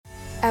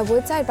At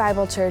Woodside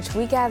Bible Church,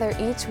 we gather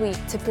each week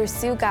to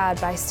pursue God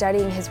by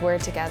studying His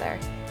Word together.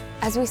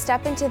 As we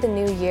step into the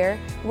new year,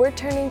 we're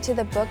turning to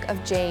the book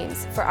of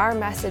James for our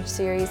message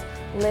series,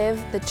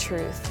 Live the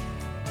Truth.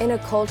 In a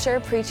culture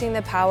preaching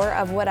the power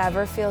of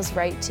whatever feels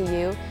right to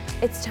you,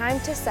 it's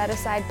time to set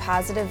aside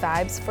positive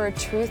vibes for a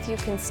truth you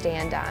can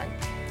stand on.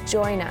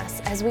 Join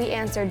us as we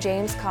answer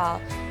James'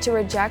 call to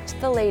reject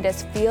the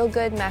latest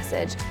feel-good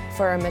message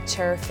for a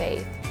mature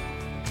faith.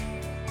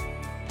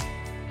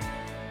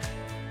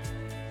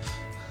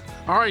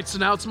 All right, so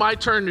now it's my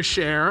turn to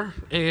share,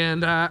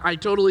 and I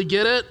totally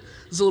get it.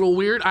 It's a little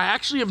weird. I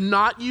actually have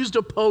not used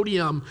a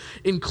podium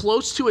in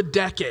close to a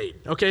decade.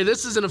 Okay,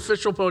 this is an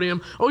official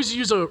podium. I always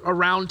use a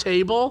round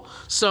table,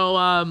 so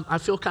I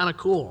feel kind of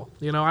cool.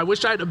 You know, I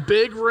wish I had a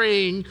big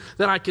ring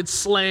that I could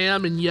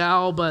slam and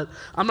yell, but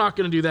I'm not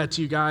going to do that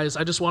to you guys.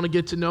 I just want to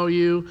get to know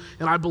you,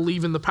 and I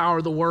believe in the power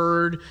of the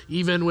Word,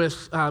 even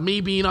with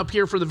me being up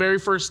here for the very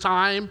first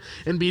time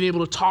and being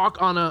able to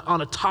talk on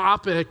a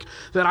topic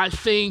that I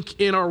think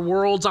in our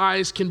world's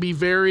eyes can be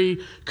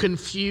very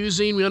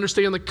confusing. We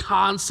understand the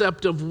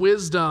concept of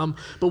wisdom,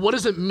 but what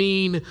does it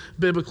mean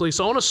biblically?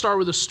 So I want to start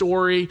with a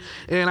story,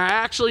 and I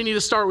actually need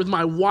to start with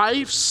my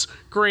wife's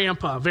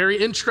grandpa.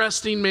 Very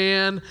interesting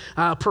man,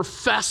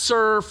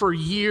 professor for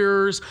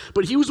years,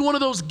 but he was one of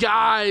those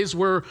guys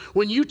where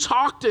when you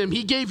talk to him,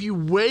 he gave you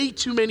way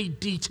too many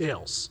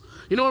details.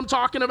 You know what I'm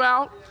talking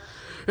about?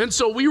 And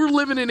so we were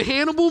living in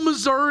Hannibal,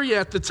 Missouri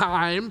at the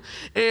time,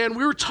 and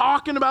we were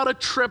talking about a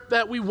trip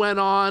that we went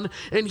on,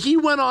 and he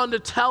went on to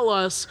tell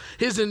us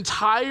his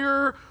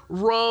entire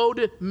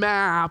road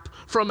map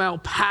from El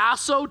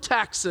Paso,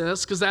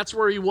 Texas, because that's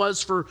where he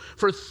was for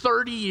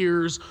 30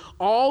 years,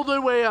 all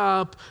the way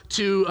up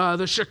to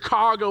the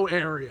Chicago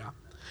area.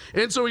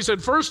 And so he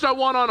said, first I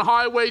went on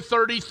Highway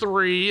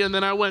 33, and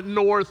then I went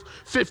north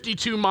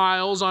 52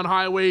 miles on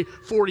Highway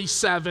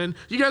 47.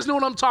 You guys know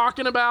what I'm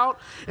talking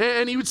about?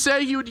 And he would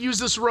say he would use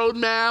this road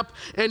map,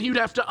 and he would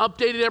have to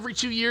update it every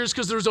 2 years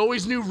because there's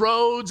always new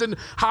roads and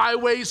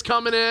highways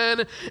coming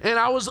in. And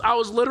I was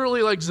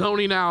literally like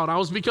zoning out. I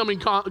was becoming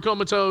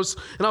comatose,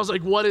 and I was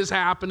like, what is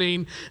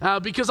happening?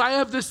 Because I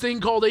have this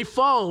thing called a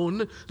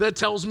phone that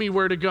tells me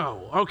where to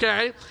go,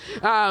 okay?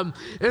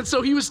 And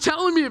so he was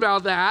telling me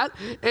about that,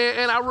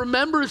 and I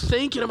remember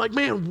thinking, I'm like,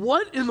 man,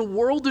 what in the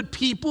world did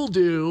people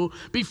do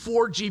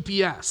before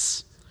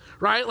GPS?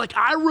 Right? Like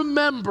I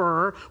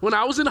remember when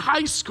I was in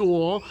high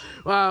school,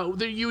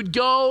 that you would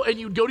go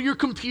to your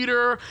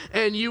computer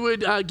and you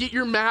would get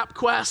your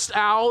MapQuest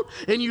out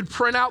and you'd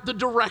print out the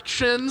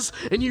directions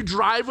and you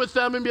drive with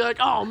them and be like,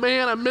 oh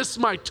man, I missed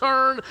my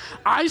turn.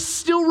 I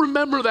still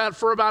remember that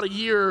for about a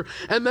year.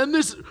 And then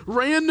this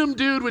random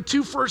dude with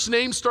two first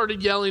names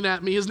started yelling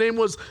at me. His name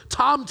was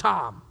Tom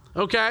Tom,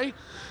 okay?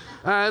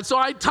 And so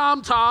I had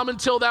Tom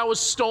until that was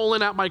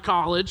stolen at my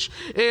college.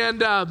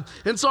 And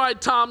so I had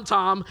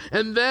Tom,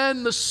 and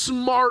then the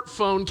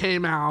smartphone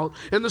came out,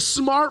 and the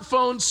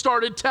smartphone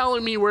started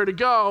telling me where to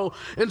go.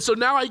 And so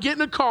now I get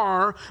in a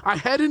car, I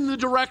head in the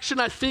direction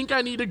I think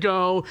I need to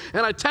go,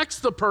 and I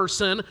text the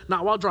person,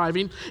 not while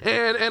driving,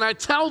 and I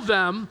tell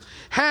them,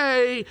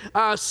 hey,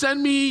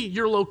 send me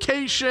your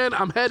location,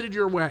 I'm headed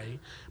your way.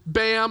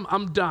 Bam,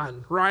 I'm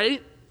done,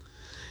 right?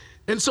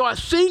 And so I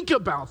think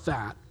about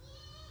that.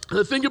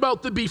 Think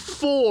about the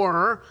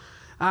before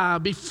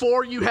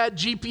you had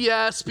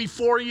GPS,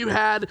 before you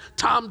had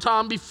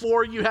TomTom,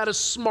 before you had a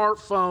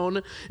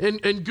smartphone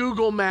and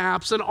Google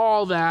Maps and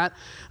all that,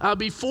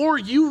 before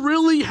you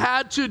really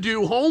had to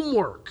do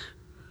homework.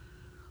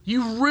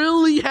 You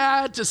really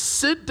had to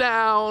sit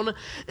down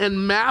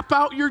and map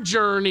out your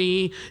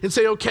journey and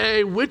say,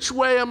 okay, which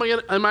way am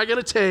I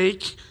gonna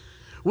take?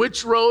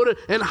 Which road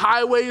and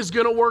highway is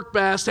gonna work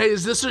best? Hey,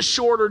 is this a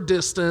shorter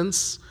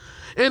distance?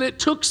 And it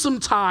took some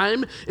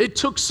time, it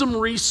took some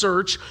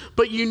research,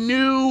 but you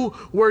knew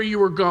where you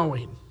were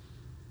going.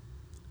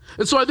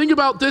 And so I think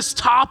about this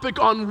topic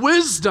on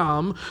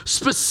wisdom,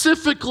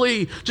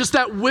 specifically just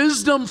that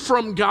wisdom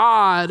from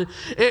God,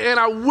 and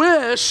I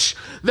wish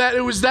that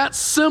it was that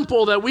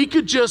simple that we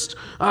could just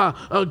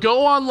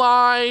go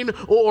online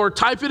or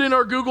type it in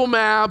our Google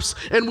Maps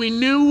and we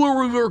knew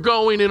where we were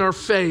going in our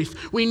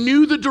faith. We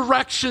knew the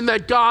direction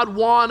that God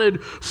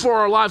wanted for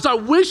our lives. I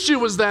wish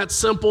it was that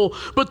simple,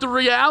 but the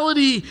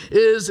reality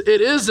is it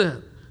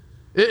isn't.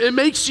 It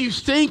makes you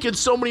think in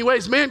so many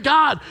ways, man,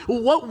 God,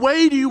 what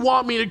way do you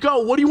want me to go?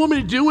 What do you want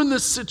me to do in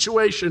this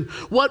situation?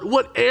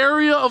 What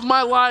area of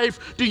my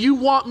life do you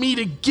want me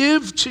to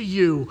give to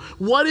you?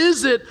 What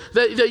is it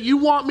that you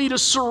want me to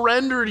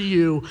surrender to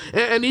you?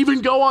 And even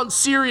go on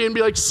Siri and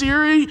be like,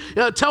 Siri,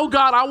 tell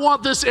God I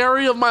want this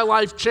area of my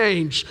life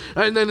changed.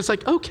 And then it's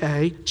like,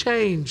 okay,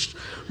 changed.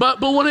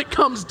 But when it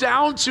comes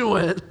down to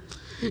it,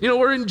 you know,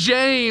 we're in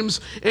James,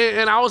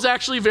 and I was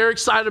actually very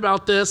excited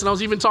about this, and I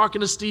was even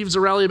talking to Steve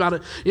Zarelli about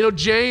it. You know,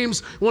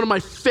 James, one of my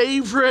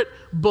favorite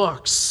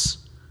books.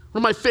 One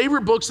of my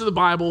favorite books of the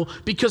Bible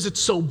because it's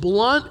so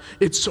blunt,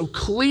 it's so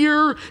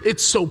clear,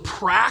 it's so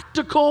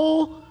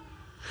practical.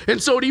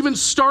 And so it even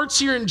starts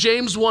here in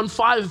James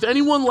 1:5. If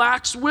anyone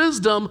lacks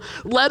wisdom,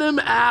 let him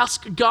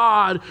ask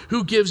God,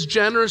 who gives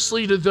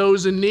generously to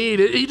those in need.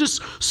 He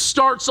just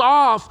starts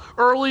off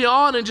early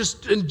on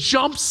and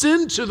jumps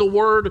into the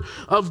word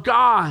of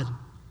God.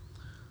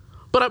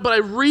 But I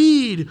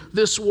read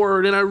this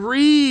word and I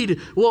read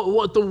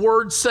what the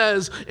word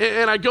says,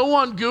 and I go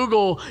on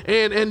Google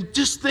and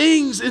just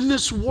things in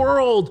this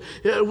world,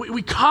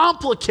 we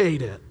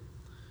complicate it.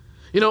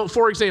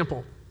 For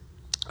example,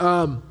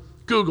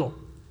 Google.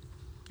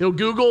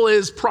 Google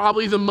is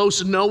probably the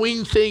most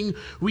knowing thing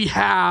we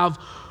have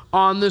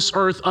on this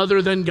earth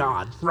other than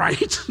God,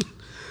 right?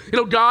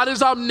 God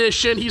is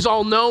omniscient. He's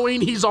all knowing.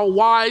 He's all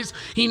wise.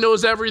 He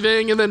knows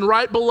everything. And then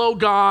right below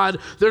God,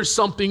 there's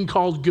something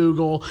called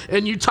Google.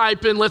 And you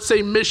type in, let's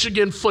say,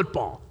 Michigan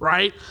football,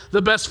 right?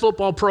 The best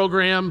football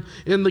program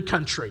in the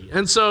country.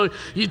 And so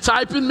you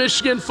type in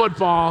Michigan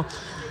football.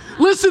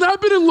 Listen, I've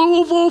been in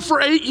Louisville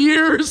for 8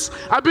 years.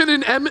 I've been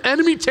in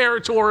enemy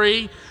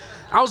territory.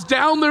 I was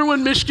down there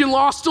when Michigan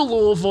lost to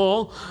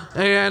Louisville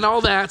and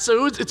all that.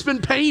 So it's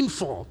been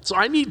painful. So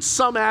I need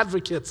some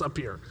advocates up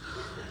here.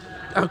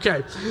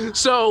 Okay,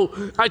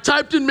 so I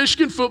typed in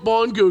Michigan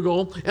football in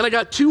Google, and I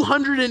got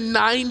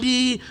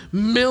 290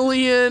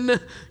 million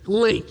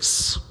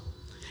links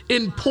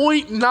in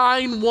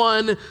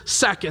 0.91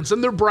 seconds.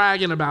 And they're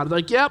bragging about it.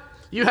 Like, yep,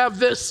 you have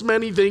this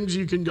many things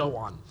you can go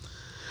on.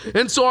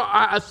 And so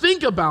I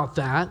think about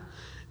that,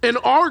 and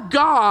our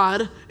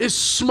God is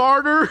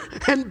smarter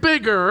and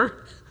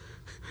bigger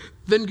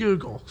than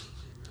Google.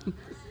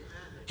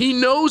 He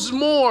knows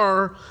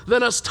more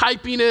than us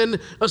typing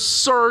in a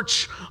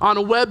search on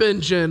a web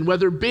engine,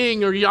 whether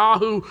Bing or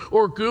Yahoo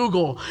or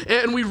Google.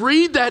 And we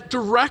read that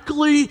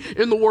directly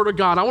in the Word of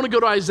God. I want to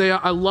go to Isaiah.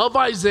 I love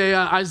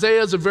Isaiah.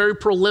 Isaiah is a very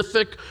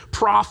prolific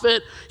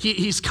prophet.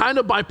 He's kind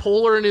of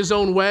bipolar in his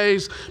own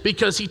ways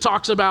because he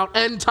talks about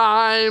end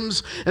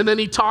times, and then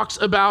he talks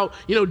about,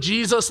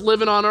 Jesus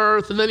living on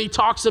earth, and then he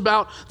talks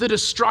about the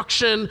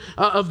destruction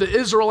of the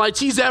Israelites.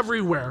 He's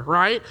everywhere,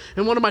 right?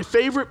 And one of my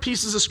favorite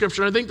pieces of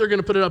scripture, and I think they're going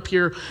to put it up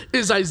here,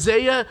 is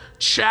Isaiah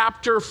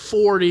chapter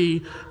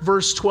 40,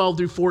 verse 12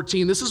 through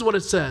 14. This is what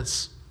it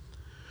says.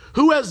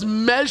 Who has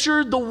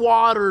measured the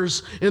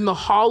waters in the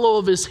hollow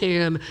of his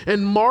hand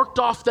and marked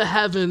off the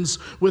heavens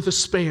with a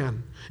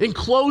span,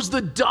 enclosed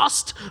the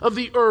dust of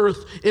the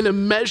earth in a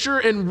measure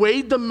and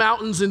weighed the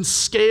mountains in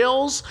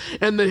scales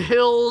and the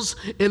hills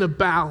in a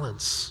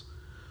balance?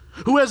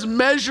 Who has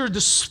measured the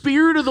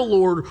Spirit of the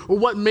Lord, or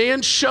what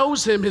man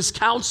shows him his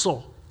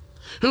counsel?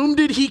 Whom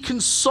did he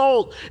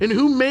consult, and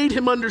who made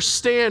him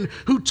understand?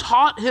 Who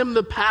taught him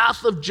the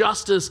path of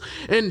justice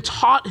and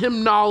taught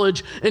him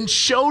knowledge and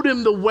showed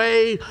him the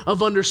way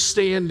of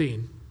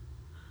understanding?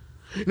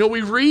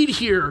 We read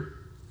here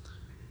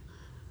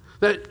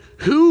that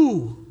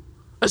who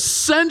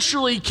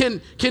essentially can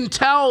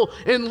tell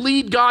and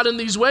lead God in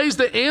these ways?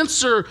 The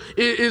answer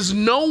is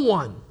no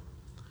one.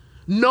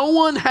 No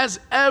one has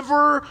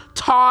ever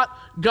taught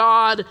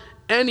God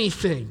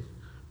anything,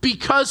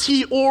 because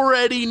he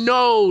already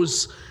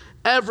knows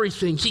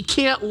everything. He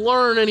can't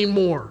learn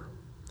anymore.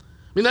 I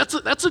mean, that's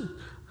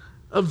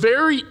a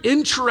very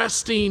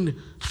interesting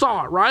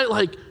thought, right?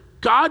 Like,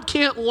 God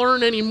can't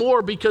learn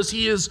anymore because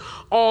he is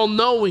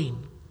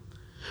all-knowing.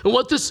 And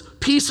what this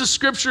piece of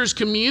scripture is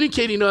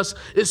communicating to us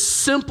is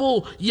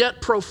simple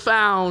yet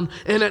profound,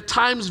 and at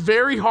times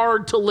very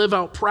hard to live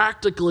out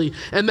practically.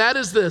 And that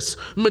is this: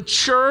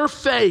 mature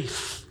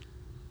faith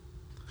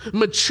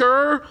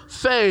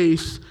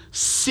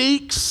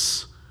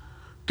seeks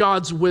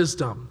God's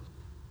wisdom.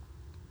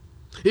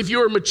 If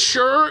you are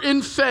mature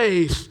in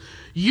faith,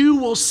 you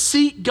will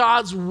seek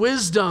God's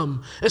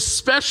wisdom,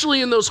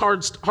 especially in those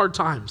hard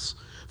times.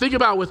 Think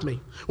about it with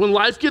me. When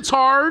life gets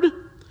hard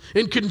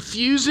and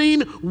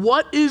confusing,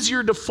 what is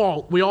your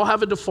default? We all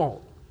have a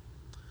default.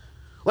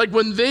 Like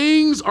when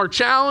things are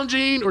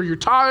challenging, or you're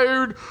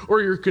tired,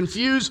 or you're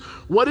confused,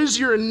 what is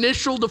your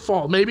initial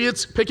default? Maybe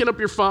it's picking up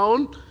your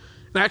phone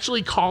and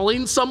actually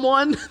calling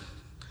someone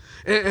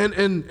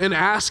and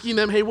asking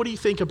them, hey, what do you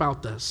think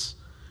about this?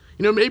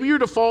 Maybe your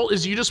default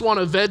is you just want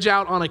to veg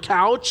out on a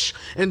couch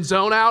and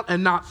zone out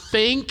and not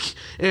think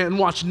and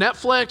watch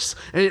Netflix,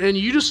 and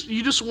you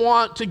just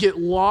want to get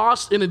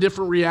lost in a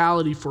different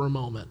reality for a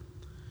moment.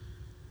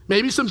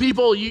 Maybe some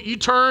people, you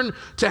turn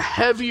to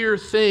heavier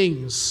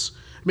things,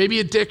 maybe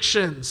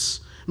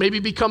addictions, maybe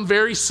become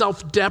very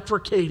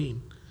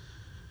self-deprecating.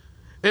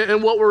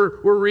 And what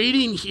we're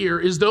reading here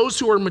is those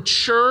who are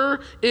mature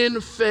in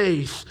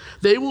faith,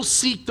 they will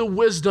seek the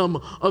wisdom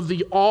of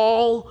the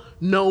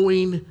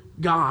all-knowing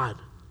God.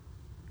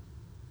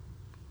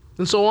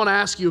 And so I want to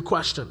ask you a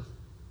question.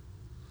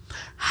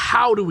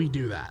 How do we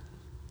do that?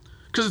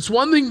 Because it's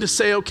one thing to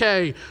say,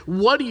 okay,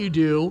 what do you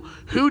do?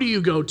 Who do you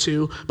go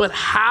to? But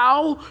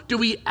how do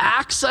we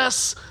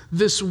access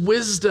this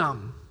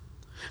wisdom?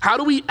 How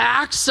do we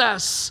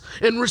access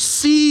and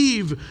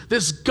receive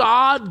this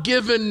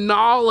God-given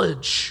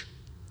knowledge?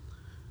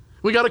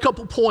 We got a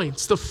couple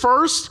points. The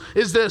first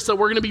is this, that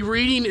we're going to be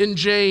reading in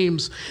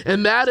James,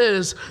 and that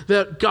is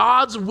that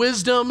God's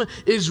wisdom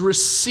is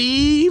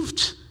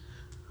received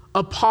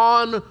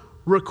upon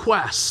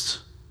request.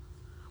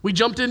 We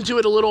jumped into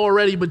it a little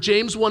already, but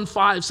James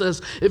 1:5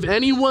 says, if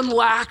anyone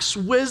lacks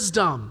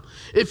wisdom,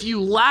 if you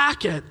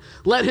lack it,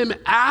 let him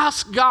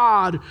ask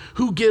God,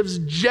 who gives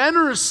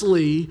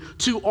generously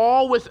to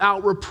all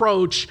without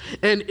reproach,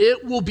 and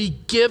it will be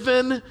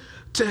given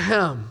to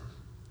him.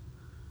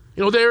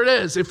 There it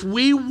is. If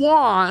we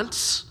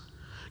want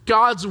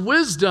God's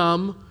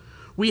wisdom,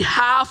 we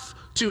have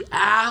to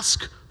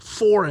ask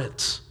for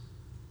it.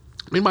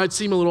 It might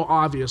seem a little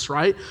obvious,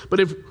 right? But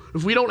if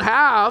we don't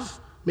have,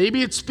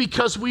 maybe it's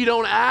because we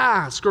don't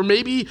ask, or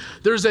maybe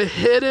there's a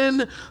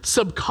hidden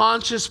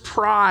subconscious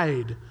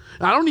pride.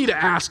 I don't need to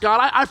ask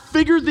God. I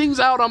figure things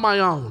out on my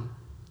own.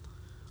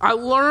 I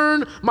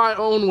learn my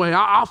own way.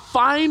 I'll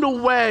find a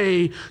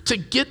way to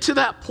get to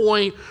that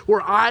point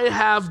where I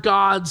have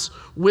God's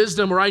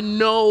wisdom, or I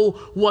know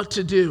what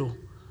to do.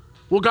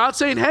 Well, God's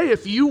saying, hey,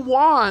 if you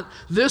want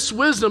this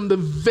wisdom, the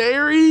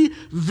very,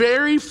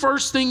 very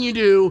first thing you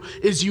do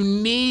is you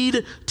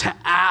need to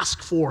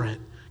ask for it.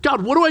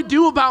 God, what do I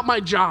do about my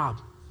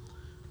job?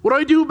 What do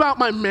I do about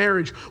my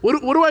marriage? What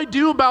do I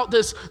do about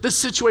this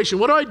situation?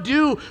 What do I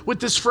do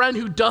with this friend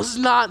who does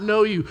not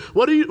know you?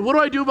 What do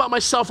I do about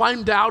myself?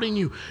 I'm doubting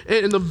you.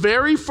 And the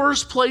very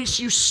first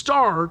place you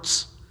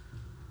start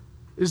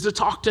is to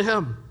talk to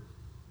him.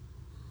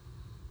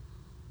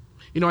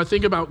 I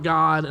think about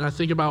God and I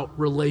think about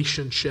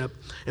relationship.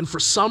 And for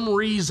some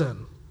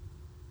reason,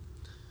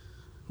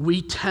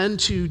 we tend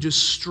to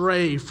just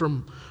stray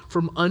from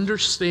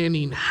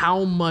understanding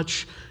how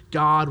much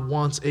God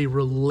wants a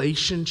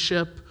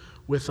relationship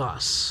with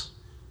us.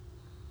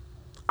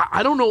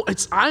 I don't know,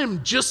 I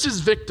am just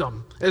as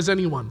victim as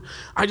anyone.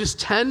 I just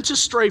tend to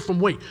stray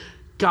from,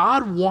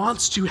 God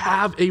wants to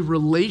have a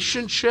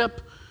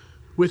relationship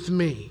with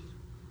me.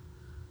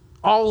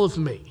 All of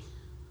me.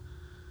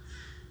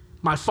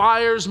 My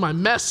fires, my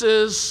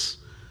messes,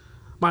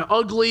 my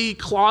ugly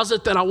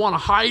closet that I want to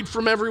hide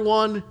from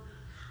everyone.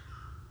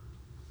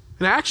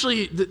 And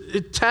actually,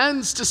 it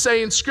tends to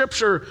say in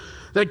Scripture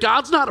that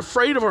God's not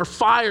afraid of our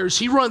fires.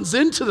 He runs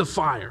into the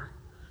fire.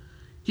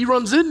 He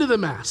runs into the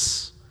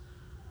mess.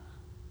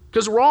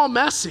 Because we're all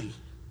messy.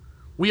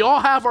 We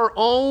all have our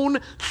own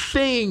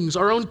things,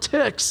 our own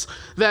ticks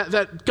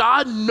that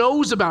God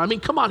knows about. I mean,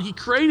 come on, he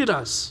created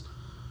us.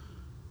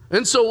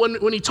 And so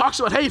when he talks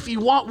about, hey, if you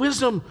want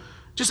wisdom,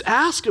 just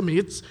ask of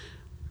me.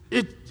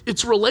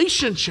 It's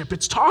relationship.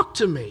 It's talk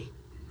to me.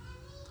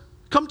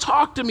 Come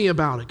talk to me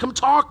about it. Come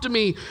talk to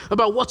me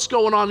about what's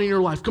going on in your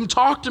life. Come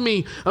talk to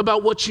me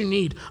about what you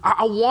need.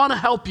 I want to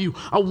help you.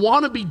 I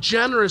want to be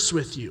generous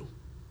with you.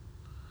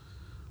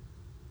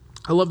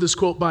 I love this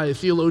quote by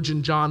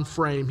theologian John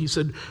Frame. He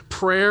said,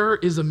 prayer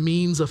is a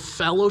means of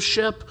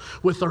fellowship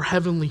with our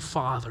Heavenly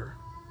Father.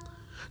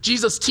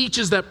 Jesus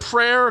teaches that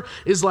prayer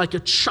is like a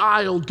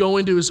child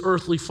going to his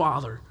earthly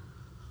father.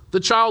 The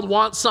child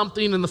wants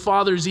something and the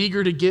father is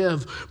eager to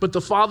give, but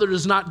the father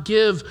does not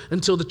give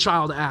until the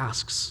child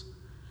asks.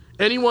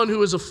 Anyone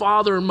who is a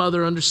father or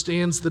mother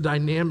understands the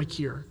dynamic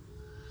here.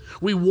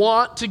 We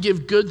want to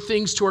give good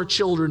things to our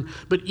children,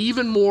 but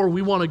even more,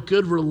 we want a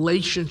good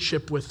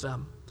relationship with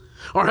them.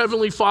 Our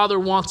Heavenly Father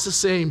wants the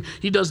same.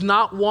 He does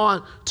not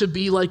want to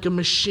be like a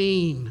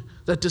machine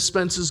that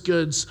dispenses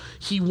goods.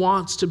 He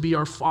wants to be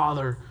our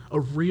Father, a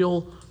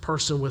real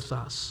person with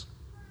us.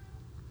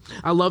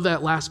 I love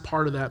that last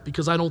part of that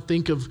because I don't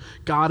think of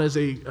God as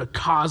a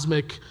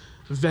cosmic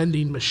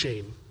vending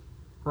machine,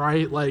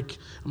 right? Like,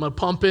 I'm going to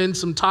pump in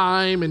some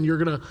time and you're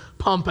going to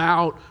pump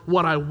out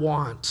what I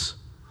want.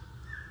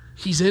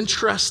 He's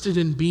interested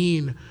in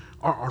being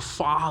our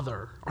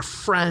father, our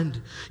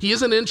friend. He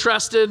isn't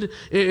interested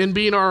in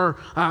being our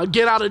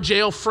get out of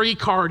jail free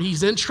card.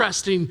 He's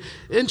interested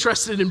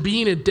in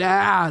being a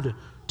dad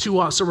to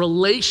us, a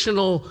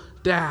relational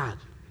dad.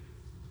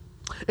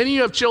 And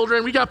you have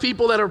children. We got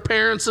people that are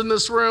parents in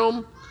this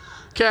room.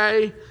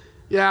 Okay.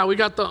 Yeah, we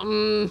got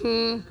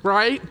the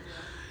right?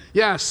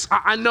 Yes,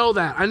 I know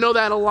that. I know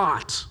that a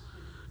lot.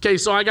 Okay,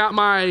 so I got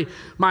my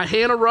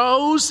Hannah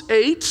Rose,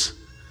 8.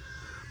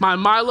 My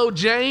Milo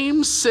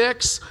James,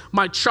 6.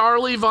 My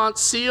Charlie Von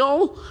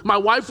Seal. My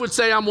wife would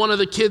say I'm one of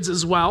the kids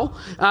as well.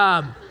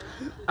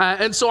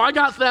 And so I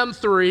got them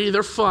 3.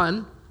 They're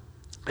fun.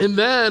 And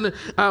then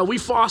we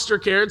foster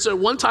cared. So at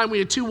one time we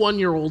had 2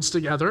 1-year-olds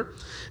together.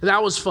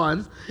 That was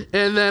fun.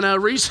 And then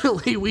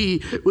recently we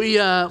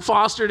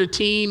fostered a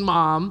teen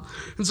mom.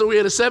 And so we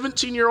had a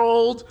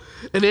 17-year-old,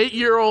 an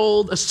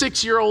 8-year-old, a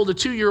 6-year-old, a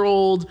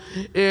 2-year-old,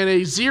 and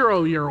a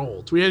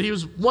 0-year-old. He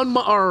was 1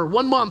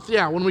 month,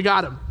 when we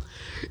got him.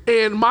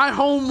 And my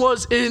home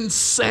was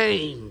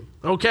insane,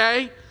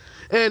 okay?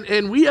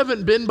 And we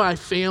haven't been by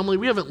family.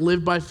 We haven't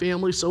lived by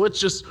family, so it's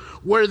just,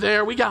 we're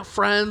there. We got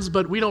friends,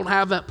 but we don't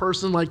have that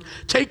person like,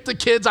 take the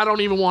kids, I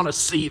don't even want to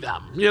see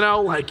them,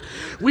 Like,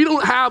 we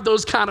don't have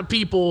those kind of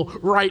people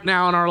right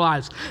now in our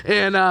lives.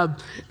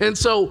 And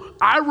so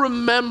I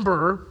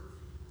remember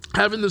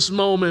having this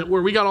moment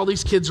where we got all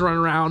these kids running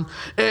around,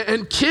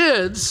 and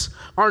kids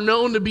are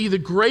known to be the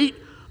great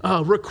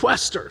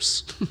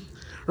requesters.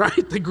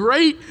 Right? The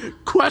great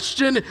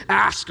question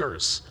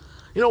askers.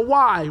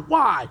 Why?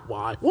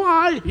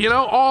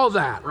 All of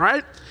that,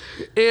 right?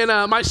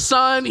 And my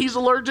son, he's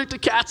allergic to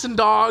cats and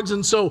dogs,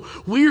 and so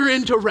we're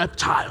into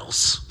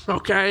reptiles,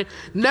 okay?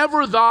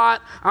 Never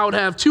thought I would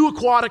have 2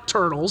 aquatic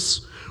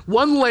turtles,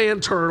 1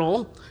 land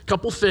turtle, a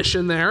couple fish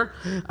in there,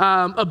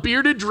 a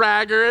bearded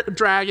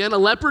dragon, a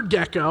leopard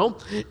gecko,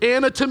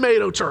 and a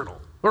tomato turtle,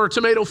 or a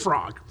tomato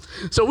frog.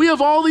 So we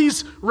have all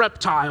these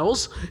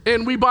reptiles,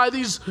 and we buy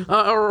these,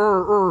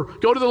 or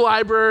go to the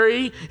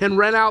library and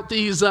rent out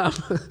these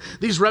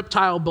these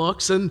reptile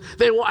books, and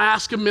they will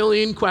ask a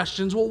million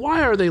questions. Well,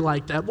 why are they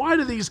like that? Why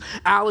do these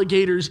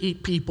alligators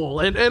eat people?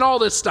 And all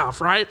this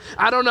stuff, right?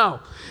 I don't know.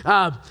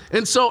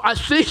 And so I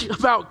think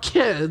about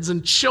kids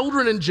and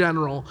children in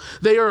general.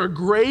 They are a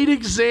great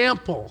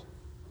example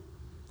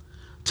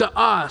to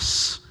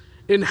us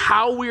in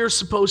how we are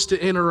supposed to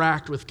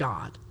interact with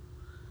God.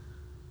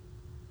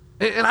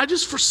 And I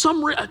just, for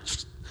some reason,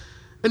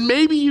 and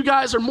maybe you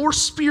guys are more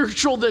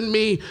spiritual than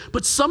me,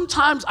 but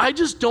sometimes I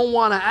just don't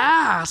want to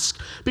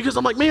ask because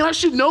I'm like, man, I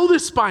should know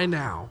this by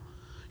now.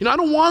 I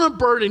don't want to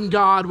burden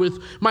God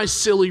with my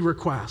silly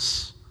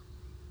requests.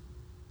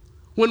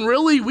 When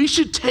really we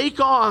should take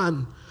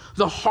on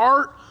the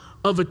heart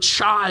of a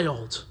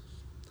child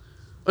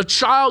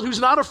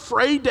who's not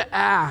afraid to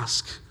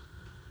ask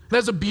and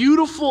has a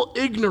beautiful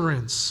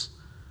ignorance.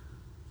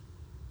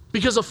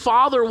 Because a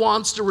father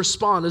wants to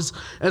respond.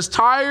 As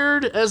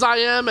tired as I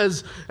am,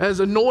 as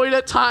annoyed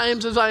at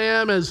times as I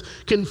am, as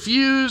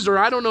confused, or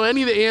I don't know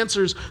any of the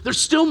answers, they're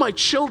still my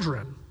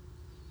children.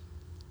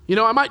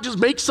 I might just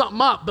make something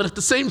up, but at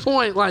the same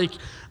point,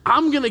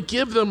 I'm going to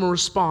give them a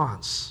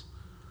response.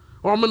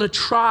 Or I'm going to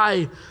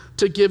try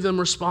to give them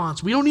a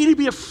response. We don't need to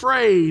be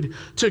afraid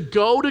to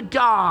go to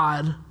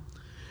God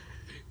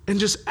and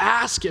just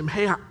ask him,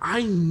 hey,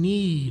 I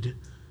need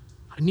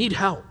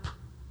help.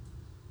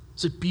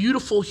 There's a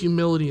beautiful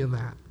humility in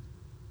that.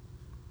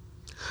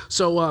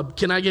 So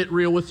can I get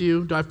real with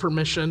you? Do I have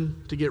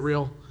permission to get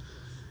real?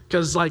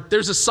 Because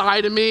there's a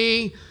side of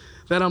me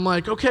that I'm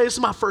like, okay, this is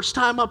my first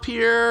time up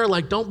here.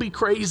 Don't be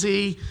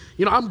crazy.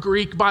 I'm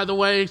Greek, by the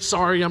way.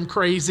 Sorry, I'm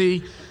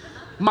crazy.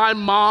 My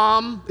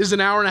mom is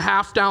an hour and a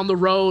half down the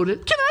road. Can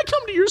I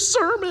come to your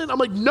sermon? I'm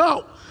like,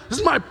 no. This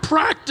is my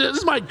practice. This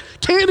is my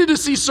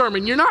candidacy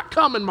sermon. You're not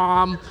coming,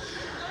 Mom.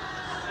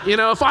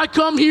 If I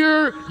come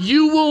here,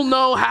 you will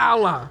know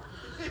Hala.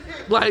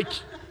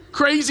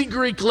 Crazy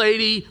Greek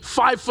lady,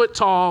 5 foot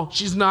tall.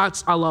 She's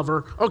nuts. I love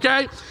her.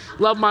 Okay?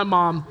 Love my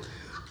mom.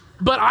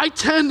 But I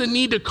tend to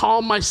need to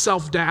calm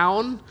myself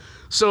down.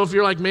 So if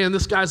you're like, man,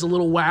 this guy's a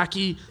little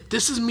wacky,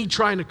 this is me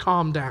trying to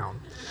calm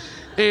down.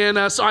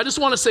 And so I just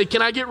want to say,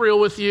 can I get real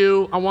with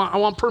you? I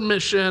want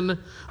permission.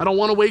 I don't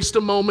want to waste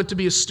a moment to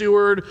be a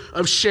steward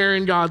of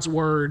sharing God's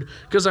word.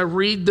 Because I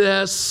read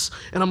this,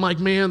 and I'm like,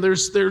 man,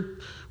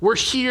 we're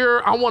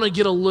here. I want to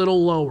get a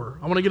little lower.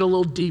 I want to get a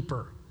little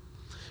deeper.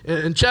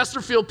 And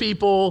Chesterfield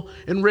people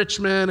and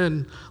Richmond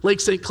and Lake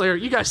St. Clair,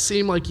 you guys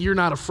seem like you're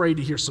not afraid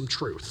to hear some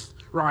truth,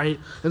 right?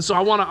 And so I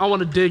want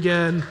to dig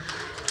in.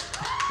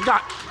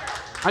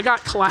 I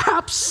got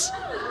claps.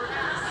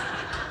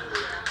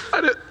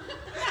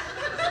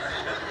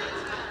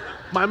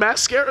 My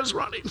mascara's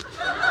running.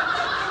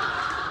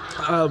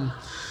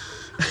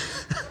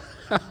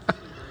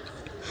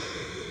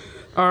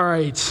 All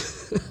right.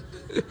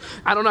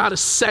 I don't know how to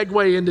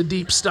segue into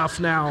deep stuff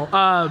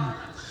now.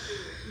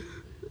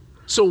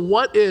 So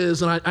what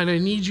is, and I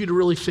need you to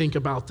really think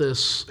about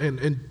this,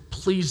 and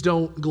please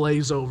don't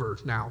glaze over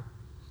now.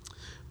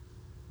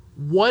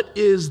 What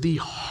is the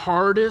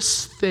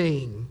hardest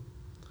thing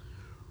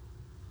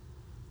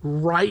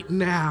right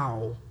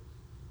now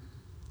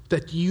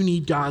that you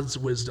need God's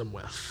wisdom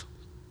with?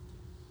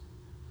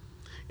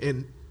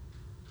 And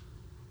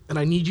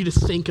I need you to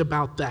think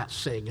about that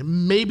thing.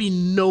 And maybe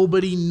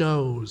nobody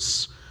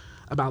knows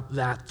about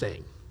that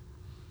thing.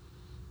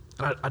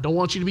 And I don't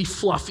want you to be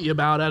fluffy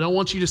about it. I don't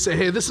want you to say,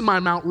 hey, this is my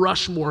Mount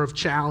Rushmore of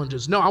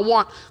challenges. No, I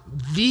want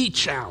the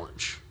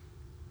challenge.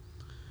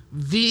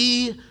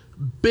 The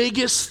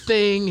biggest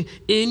thing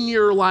in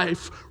your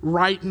life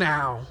right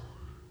now.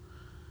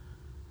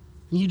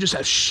 And you just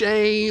have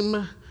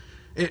shame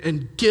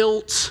and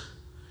guilt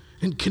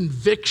and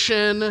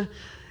conviction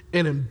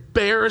and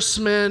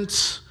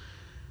embarrassment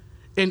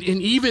and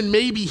even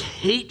maybe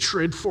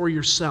hatred for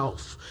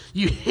yourself.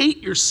 You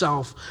hate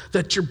yourself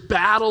that you're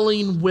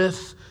battling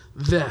with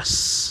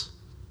this.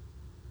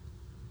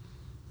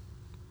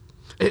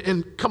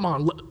 And come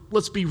on,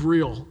 let's be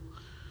real.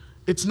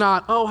 It's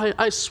not, oh,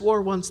 I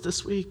swore once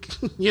this week.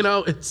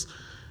 It's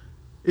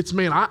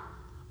man,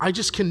 I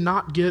just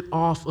cannot get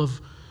off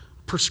of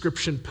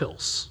prescription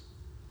pills.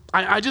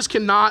 I just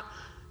cannot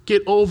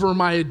get over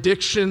my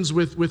addictions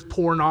with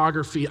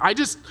pornography. I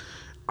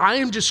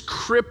am just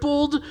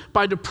crippled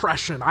by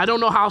depression. I don't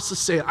know how else to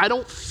say it. I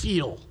don't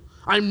feel.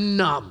 I'm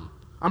numb.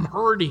 I'm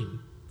hurting.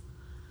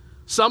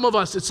 Some of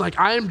us, it's like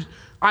I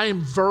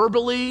am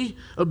verbally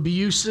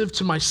abusive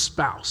to my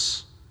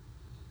spouse.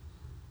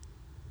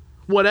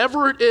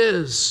 Whatever it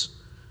is,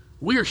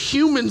 we are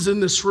humans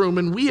in this room,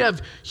 and we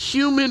have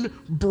human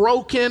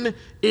broken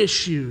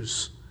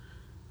issues.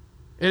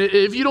 And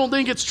if you don't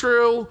think it's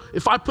true,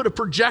 if I put a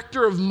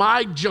projector of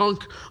my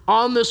junk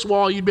on this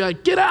wall, you'd be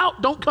like, get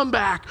out, don't come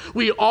back.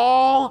 We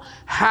all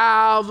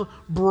have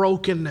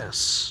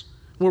brokenness.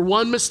 We're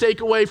one mistake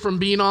away from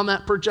being on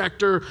that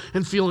projector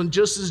and feeling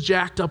just as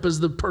jacked up as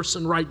the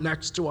person right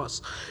next to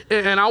us.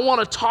 And I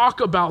want to talk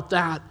about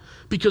that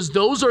because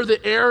those are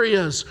the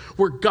areas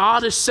where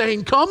God is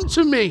saying, come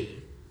to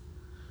me.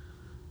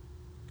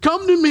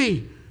 Come to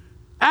me.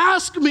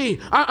 Ask me.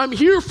 I'm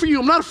here for you.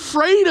 I'm not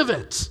afraid of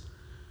it.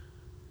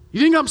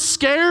 You think I'm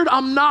scared?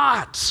 I'm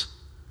not.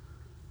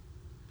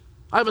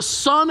 I have a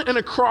son and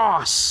a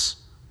cross.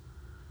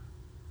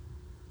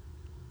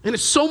 And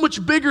it's so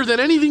much bigger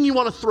than anything you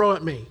want to throw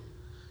at me.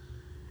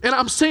 And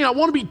I'm saying I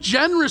want to be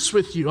generous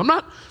with you.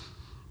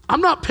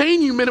 I'm not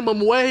paying you minimum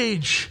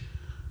wage.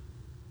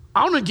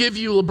 I want to give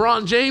you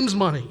LeBron James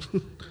money.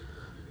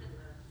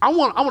 I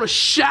want to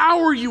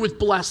shower you with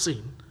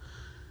blessing.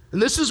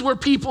 And this is where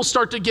people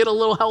start to get a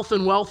little health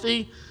and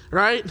wealthy,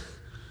 right?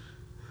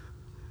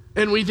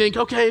 And we think,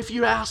 okay, if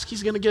you ask,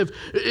 he's going to give.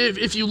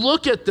 If you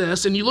look at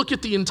this and you look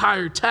at the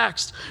entire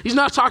text, he's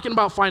not talking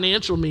about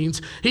financial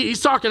means.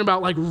 He's talking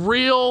about like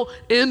real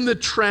in the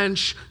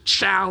trench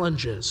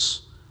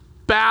challenges,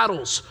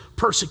 battles,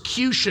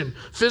 persecution,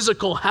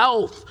 physical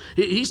health.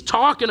 He's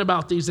talking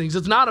about these things.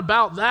 It's not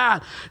about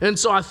that. And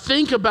so I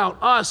think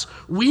about us,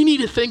 we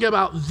need to think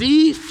about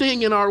the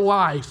thing in our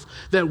life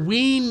that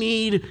we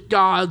need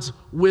God's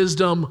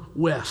wisdom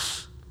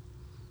with.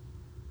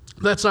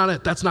 That's not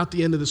it. That's not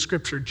the end of the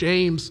scripture.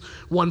 James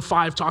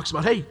 1:5 talks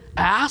about, hey,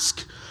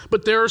 ask,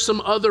 but there are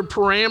some other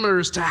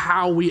parameters to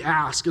how we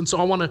ask. And so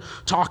I want to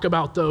talk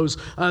about those.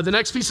 The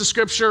next piece of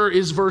scripture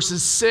is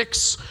verses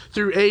 6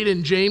 through 8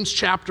 in James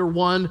chapter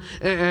 1.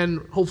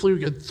 And hopefully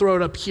we could throw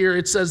it up here.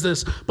 It says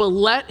this, but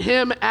let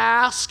him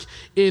ask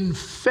in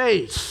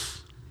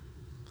faith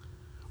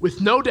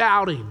with no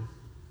doubting.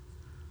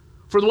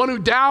 For the one who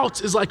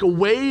doubts is like a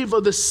wave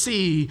of the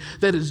sea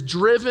that is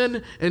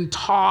driven and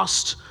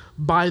tossed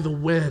by the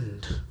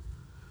wind.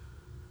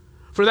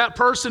 For that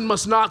person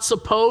must not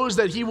suppose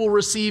that he will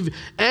receive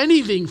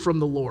anything from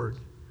the Lord.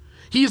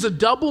 He is a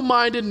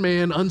double-minded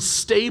man,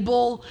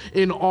 unstable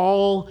in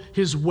all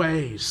his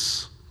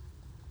ways.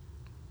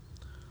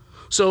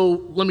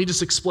 So let me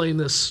just explain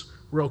this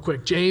real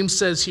quick. James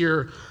says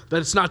here that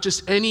it's not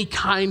just any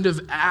kind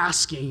of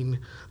asking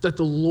that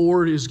the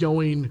Lord is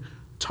going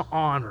to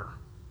honor.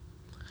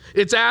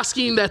 It's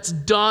asking that's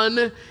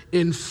done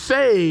in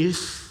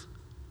faith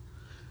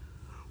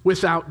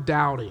without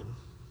doubting.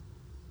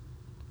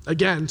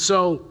 Again,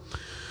 so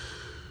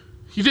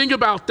you think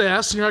about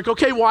this and you're like,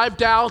 okay, well, I have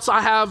doubts,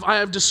 I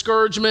have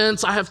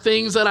discouragements, I have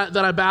things that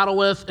I battle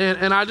with,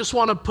 and I just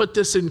want to put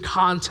this in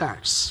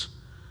context.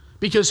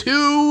 Because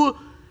who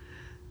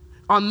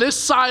on this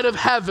side of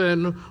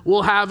heaven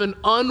will have an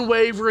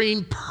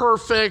unwavering,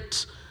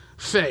 perfect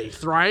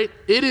faith, right?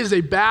 It is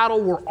a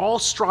battle. We're all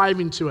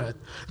striving to it.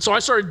 So I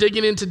started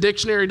digging into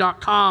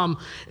dictionary.com,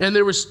 and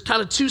there was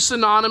kind of two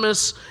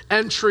synonymous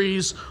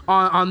entries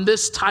on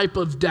this type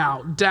of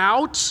doubt.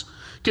 Doubt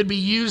could be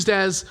used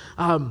as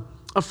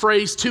a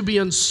phrase to be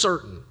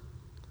uncertain.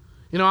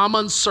 You know, I'm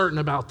uncertain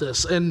about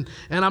this, and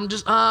I'm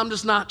just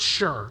not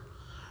sure.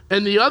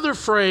 And the other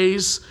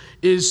phrase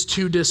is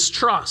to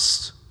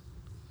distrust.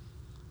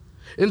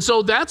 And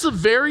so that's a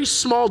very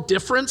small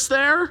difference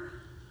there.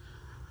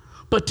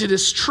 But to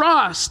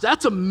distrust,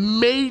 that's a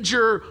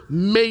major,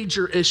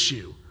 major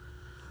issue.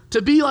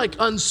 To be like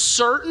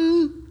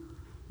uncertain,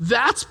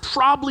 that's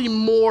probably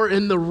more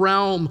in the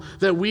realm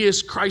that we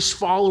as Christ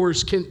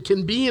followers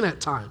can be in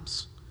at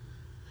times.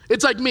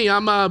 It's like me.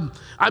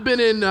 I've been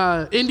in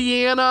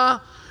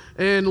Indiana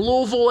and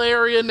Louisville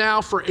area now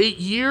for 8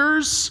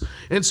 years.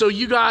 And so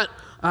you got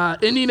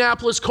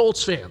Indianapolis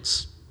Colts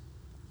fans.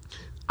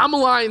 I'm a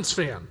Lions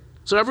fan.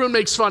 So everyone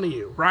makes fun of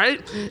you,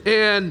 right?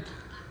 And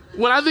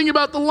when I think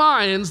about the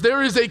Lions,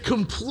 there is a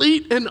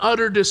complete and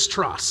utter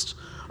distrust.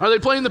 Are they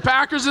playing the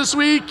Packers this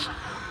week?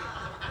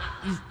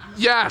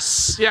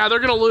 Yes. Yeah, they're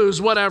going to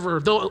lose, whatever.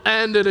 They'll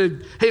end at a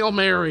Hail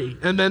Mary,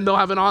 and then they'll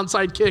have an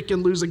onside kick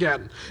and lose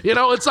again. You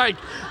know, it's like,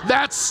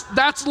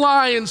 that's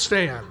Lions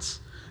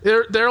fans.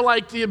 They're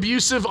like the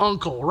abusive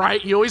uncle,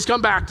 right? You always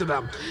come back to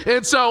them.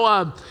 And so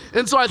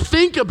I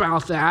think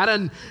about that,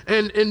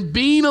 and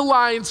being a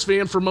Lions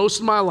fan for most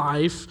of my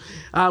life,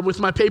 with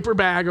my paper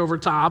bag over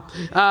top,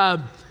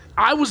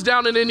 I was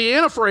down in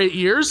Indiana for 8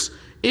 years.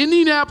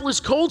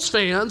 Indianapolis Colts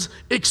fans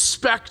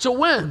expect to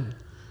win.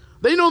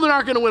 They know they're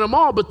not going to win them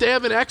all, but they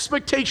have an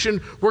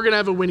expectation we're going to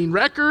have a winning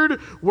record.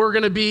 We're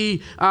going to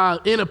be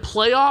in a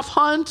playoff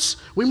hunt.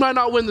 We might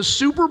not win the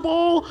Super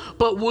Bowl,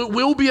 but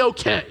we'll be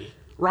okay,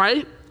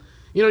 right?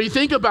 You know, you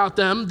think about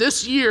them.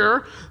 This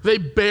year, they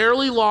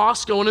barely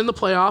lost going in the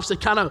playoffs. They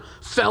kind of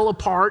fell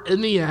apart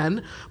in the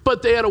end,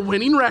 but they had a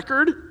winning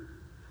record.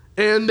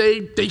 And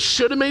they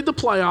should have made the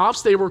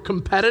playoffs. They were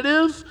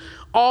competitive,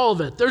 all of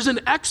it. There's an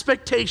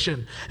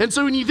expectation. And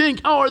so when you think,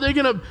 oh, are they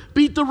going to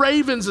beat the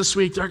Ravens this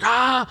week? They're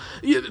like,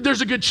 there's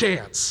a good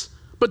chance.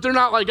 but they're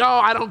not like,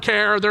 oh, I don't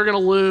care, they're going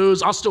to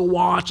lose, I'll still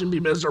watch and be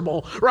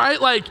miserable,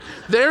 right? Like,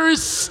 there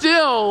is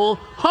still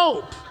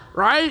hope,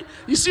 right?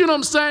 You see what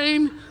I'm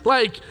saying?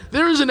 Like,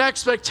 there is an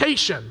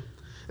expectation.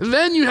 And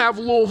then you have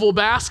Louisville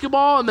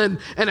basketball, and then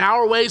in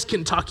our ways,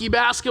 Kentucky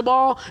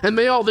basketball, and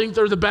they all think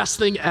they're the best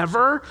thing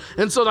ever.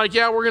 And so like,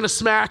 yeah, we're going to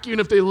smack you, and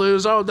if they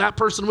lose, oh, that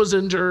person was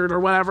injured or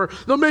whatever.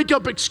 They'll make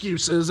up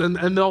excuses, and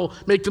they'll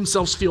make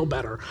themselves feel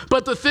better.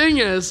 But the thing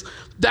is,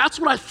 that's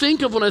what I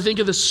think of when I think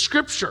of the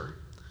scripture.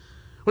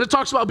 When it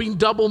talks about being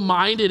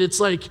double-minded, it's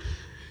like,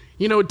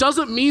 it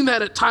doesn't mean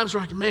that at times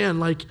we're like, man,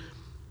 like,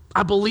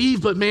 I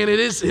believe, but man, it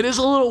is a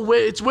little,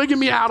 it's wigging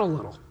me out a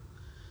little.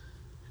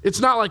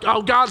 It's not like,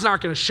 oh, God's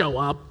not going to show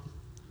up.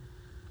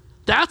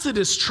 That's a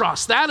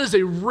distrust. That is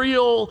a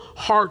real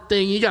hard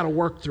thing you got to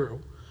work through.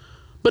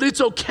 But it's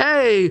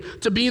okay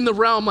to be in the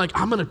realm like,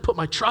 I'm going to put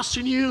my trust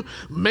in you.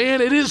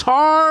 Man, it is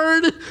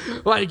hard.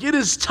 Like, it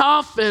is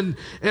tough, and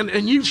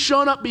you've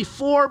shown up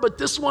before, but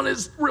this one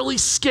is really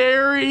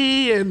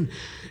scary. And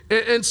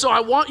so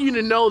I want you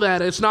to know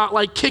that. It's not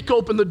like kick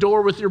open the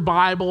door with your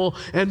Bible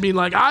and being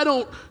like, I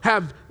don't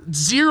have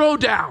zero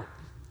doubt.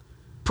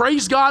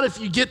 Praise God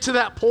if you get to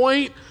that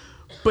point,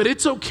 but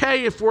it's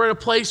okay if we're at a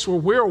place where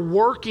we're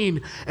working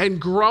and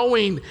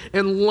growing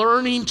and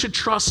learning to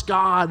trust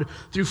God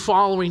through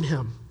following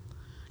Him.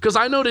 Because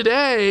I know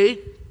today,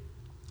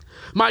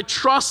 my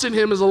trust in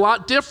Him is a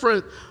lot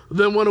different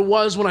than what it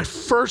was when I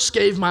first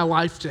gave my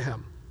life to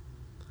Him.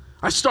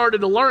 I started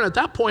to learn. At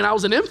that point, I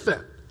was an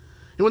infant.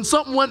 And when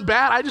something went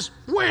bad, I just,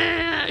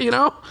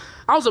 I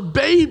was a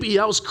baby.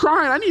 I was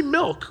crying. I need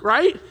milk,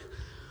 right?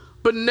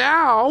 But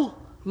now,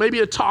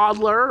 maybe a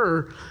toddler,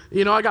 or,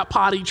 I got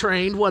potty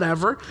trained,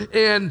 whatever.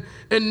 And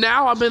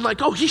now I've been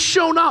like, oh, He's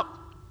shown up.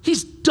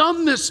 He's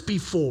done this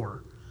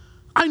before.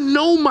 I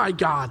know my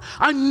God.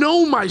 I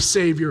know my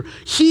Savior.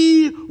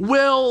 He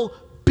will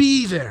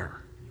be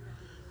there.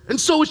 And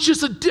so it's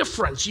just a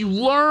difference. You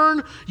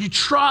learn, you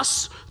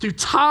trust through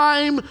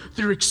time,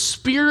 through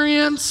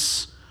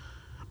experience.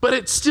 But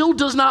it still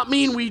does not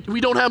mean we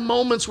don't have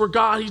moments where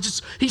God,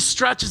 He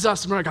stretches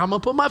us and we're like, I'm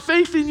going to put my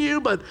faith in you,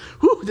 but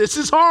this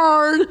is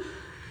hard.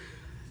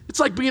 It's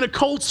like being a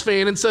Colts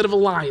fan instead of a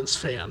Lions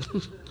fan.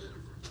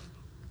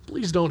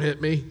 Please don't hit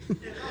me.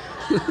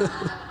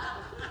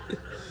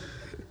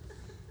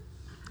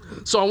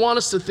 So I want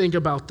us to think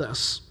about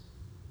this.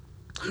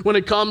 When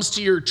it comes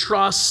to your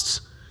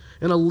trust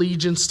and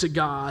allegiance to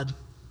God,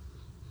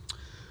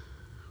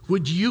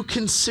 would you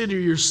consider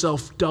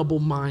yourself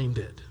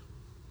double-minded?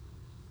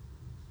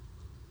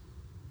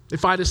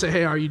 If I had to say,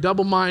 hey, are you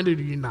double-minded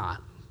or are you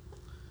not?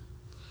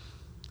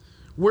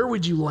 Where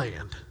would you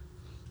land?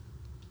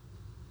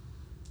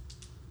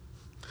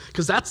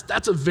 Because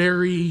that's a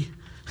very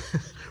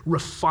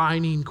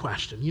refining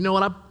question. You know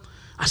what?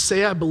 I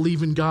say I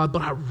believe in God,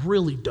 but I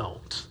really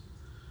don't.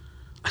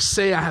 I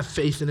say I have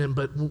faith in Him,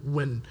 but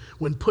when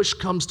push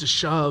comes to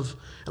shove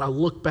and I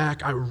look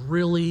back, I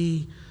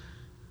really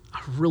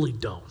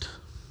don't.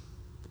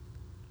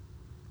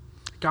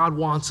 God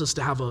wants us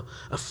to have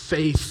a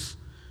faith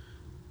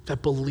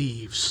that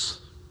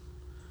believes.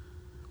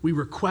 We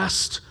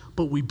request,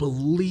 but we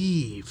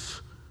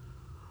believe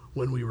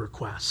when we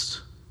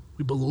request.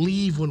 We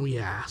believe when we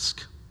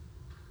ask.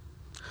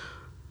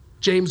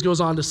 James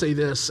goes on to say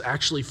this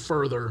actually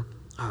further.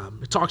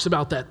 It talks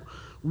about that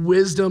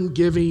wisdom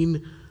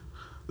giving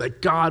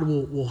that God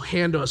will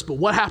hand us, but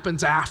what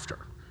happens after?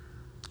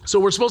 So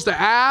we're supposed to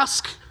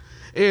ask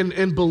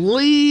and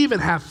believe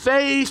and have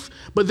faith,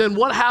 but then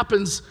what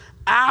happens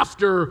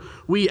after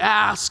we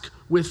ask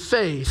with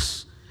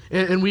faith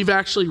and we've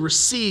actually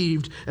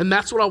received? And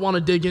that's what I want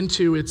to dig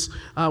into. It's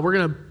we're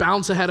going to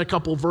bounce ahead a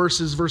couple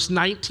verses, verse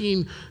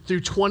 19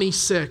 through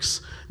 26.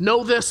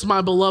 Know this,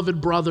 my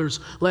beloved brothers,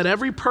 let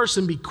every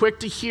person be quick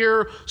to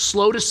hear,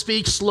 slow to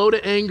speak, slow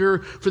to anger,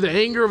 for the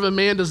anger of a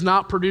man does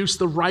not produce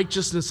the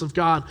righteousness of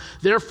God.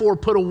 Therefore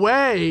put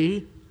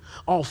away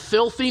all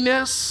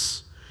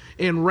filthiness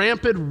and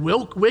rampant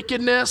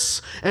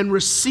wickedness, and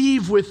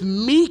receive with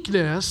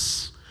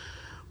meekness,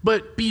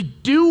 but be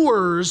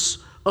doers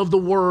of the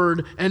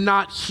word and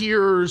not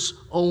hearers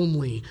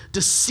only,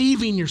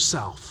 deceiving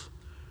yourself.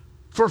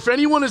 For if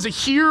anyone is a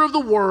hearer of the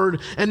word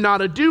and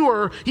not a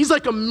doer, he's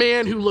like a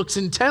man who looks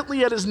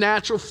intently at his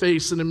natural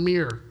face in a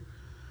mirror.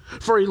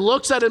 For he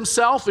looks at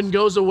himself and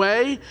goes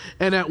away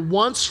and at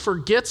once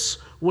forgets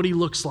what he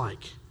looks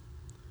like.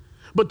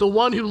 But the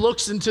one who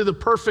looks into the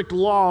perfect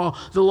law,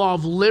 the law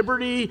of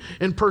liberty,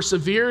 and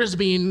perseveres,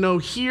 being no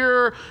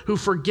hearer who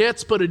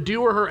forgets but a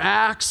doer her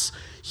acts,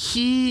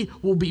 he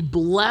will be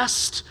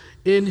blessed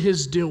in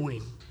his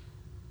doing.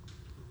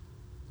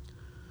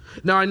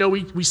 Now I know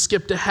we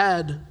skipped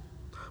ahead,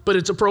 but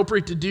it's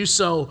appropriate to do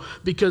so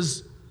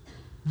because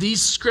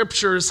these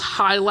scriptures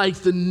highlight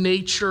the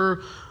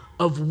nature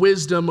of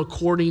wisdom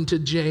according to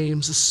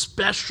James,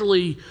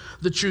 especially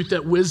the truth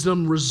that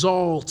wisdom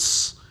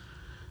results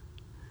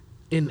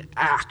in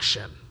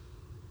action.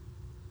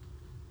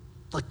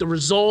 Like the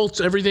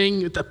results,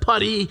 everything, the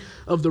putty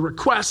of the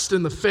request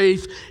and the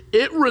faith,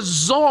 it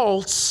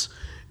results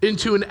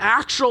into an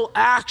actual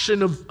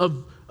action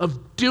of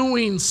of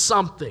doing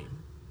something.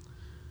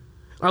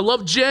 I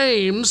love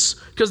James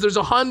because there's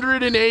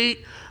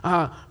 108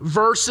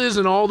 verses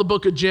in all the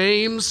book of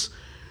James,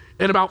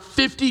 and about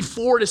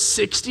 54 to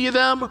 60 of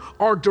them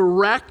are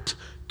direct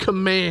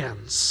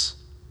commands.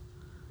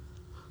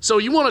 So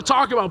you want to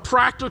talk about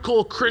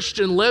practical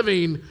Christian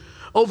living,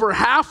 over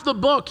half the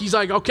book, he's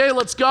like, okay,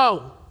 let's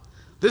go.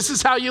 This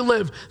is how you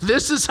live.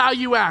 This is how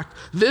you act.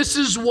 This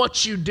is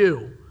what you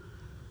do.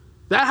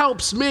 That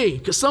helps me,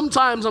 because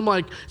sometimes I'm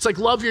like, it's like,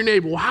 love your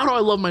neighbor. Well, how do I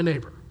love my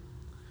neighbor?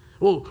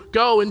 Well,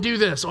 go and do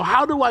this. Well,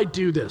 how do I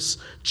do this?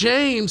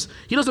 James,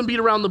 he doesn't beat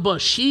around the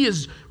bush. He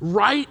is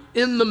right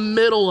in the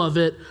middle of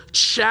it,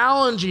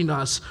 challenging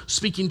us,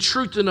 speaking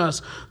truth in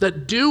us,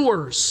 that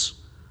doers,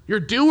 you're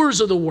doers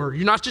of the word.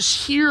 You're not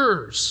just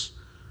hearers.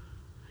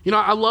 You know,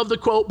 I love the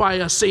quote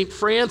by St.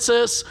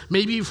 Francis.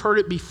 Maybe you've heard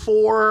it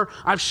before.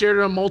 I've shared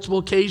it on multiple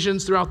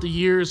occasions throughout the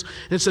years.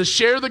 And it says,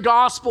 share the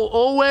gospel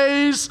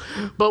always,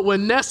 but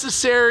when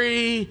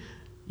necessary,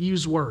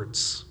 use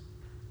words.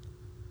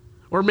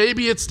 Or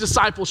maybe it's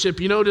discipleship.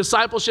 You know,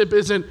 discipleship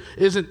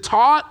isn't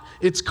taught,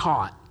 it's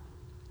caught.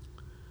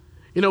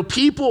 You know,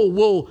 people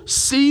will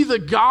see the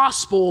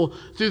gospel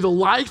through the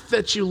life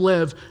that you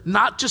live,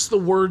 not just the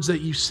words that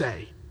you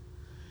say.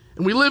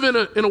 And we live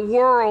in a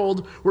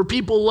world where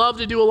people love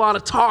to do a lot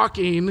of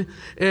talking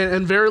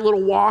and very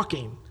little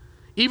walking.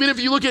 Even if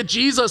you look at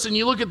Jesus and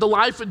you look at the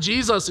life of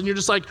Jesus and you're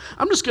just like,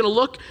 I'm just going to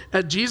look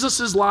at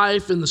Jesus'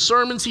 life and the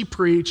sermons he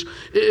preached.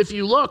 If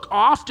you look,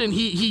 often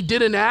he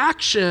did an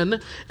action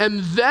and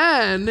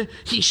then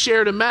he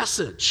shared a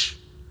message.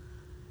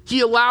 He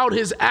allowed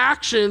his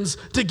actions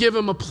to give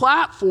him a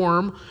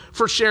platform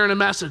for sharing a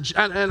message.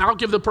 And I'll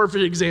give the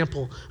perfect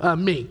example,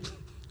 me.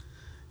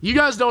 You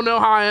guys don't know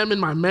how I am in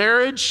my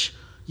marriage.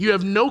 You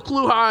have no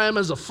clue how I am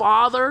as a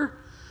father.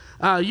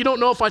 You don't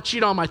know if I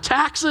cheat on my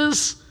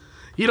taxes.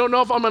 You don't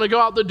know if I'm going to go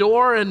out the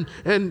door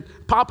and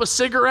pop a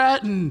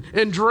cigarette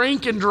and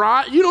drink and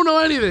drive. You don't know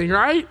anything,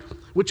 right?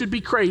 Which would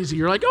be crazy.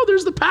 You're like, oh,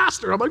 there's the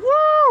pastor. I'm like,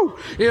 woo,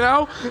 you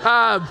know?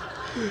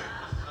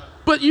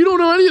 But you don't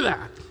know any of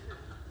that.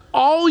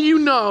 All you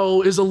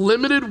know is a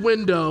limited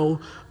window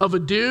of a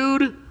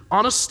dude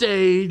on a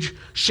stage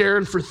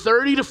sharing for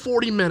 30 to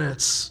 40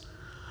 minutes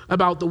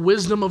about the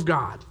wisdom of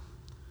God.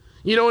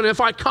 You know, and if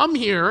I come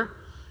here,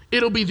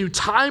 it'll be through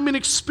time and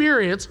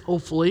experience,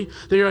 hopefully,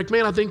 that you're like,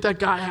 man, I think that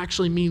guy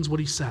actually means what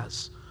he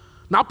says.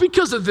 Not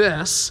because of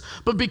this,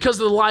 but because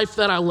of the life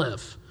that I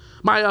live.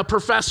 My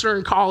professor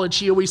in college,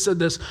 he always said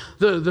this,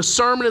 the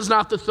sermon is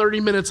not the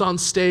 30 minutes on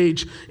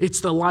stage, it's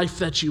the life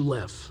that you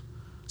live.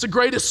 It's the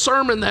greatest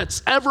sermon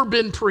that's ever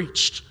been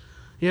preached.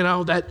 You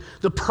know, that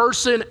the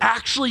person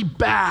actually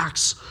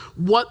backs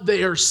what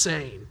they are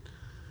saying.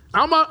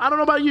 I don't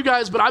know about you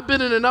guys, but I've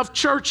been in enough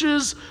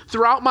churches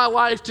throughout my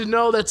life to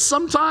know that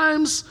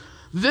sometimes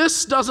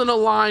this doesn't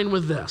align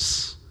with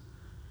this.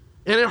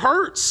 And it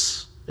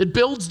hurts. It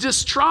builds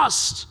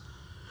distrust.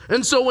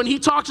 And so when he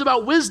talks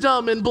about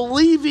wisdom and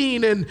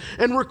believing and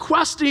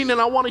requesting, and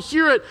I want to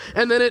hear it,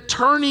 and then it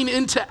turning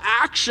into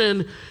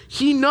action,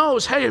 he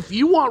knows, hey, if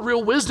you want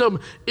real wisdom,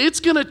 it's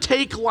going to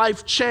take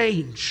life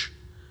change.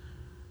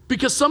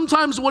 Because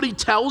sometimes what he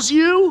tells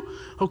you,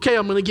 okay,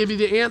 I'm going to give you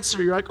the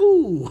answer. You're like,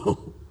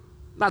 ooh,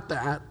 not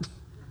that.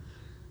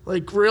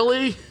 Like,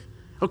 really?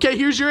 Okay,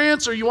 here's your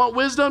answer. You want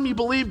wisdom? You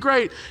believe?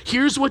 Great.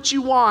 Here's what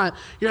you want.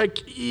 You're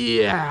like,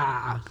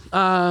 yeah,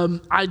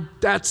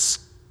 that's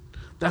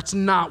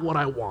not what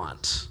I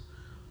want.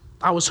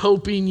 I was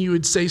hoping you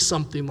would say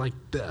something like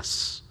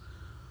this.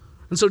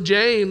 And so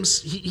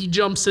James, he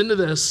jumps into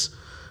this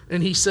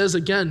and he says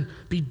again,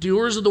 be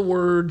doers of the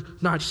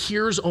word, not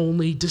hearers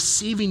only,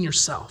 deceiving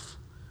yourself.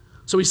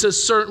 So he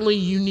says, certainly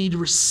you need to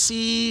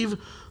receive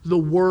the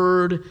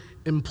word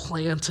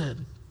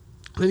implanted.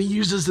 And he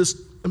uses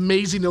this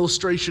amazing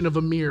illustration of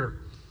a mirror.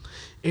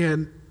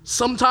 And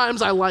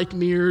sometimes I like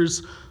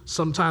mirrors,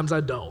 sometimes I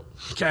don't,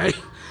 okay?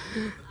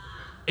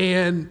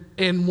 And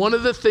one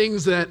of the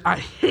things that I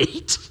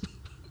hate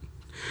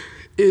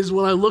is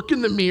when I look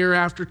in the mirror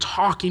after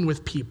talking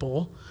with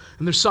people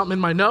and there's something in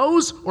my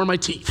nose or my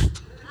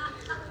teeth,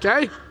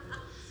 okay?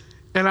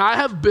 And I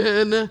have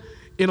been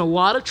in a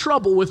lot of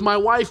trouble with my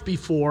wife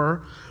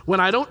before when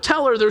I don't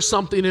tell her there's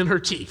something in her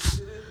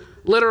teeth.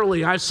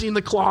 Literally, I've seen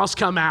the claws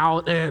come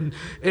out and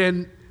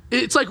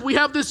it's like we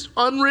have this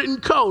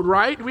unwritten code,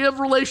 right? We have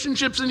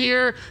relationships in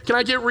here. Can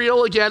I get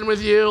real again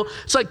with you?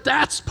 It's like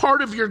that's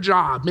part of your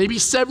job, maybe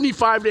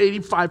 75 to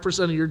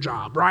 85% of your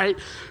job, right?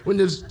 When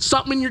there's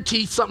something in your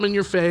teeth, something in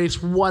your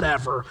face,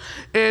 whatever.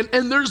 And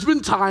there's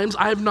been times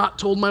I have not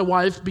told my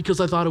wife because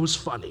I thought it was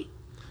funny,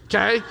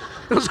 okay?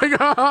 I was like,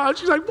 oh.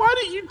 She's like, why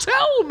didn't you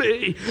tell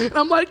me? And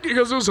I'm like,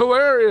 because it was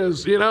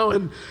hilarious, you know,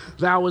 and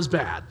that was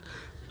bad.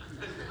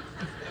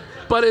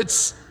 But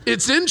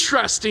it's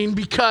interesting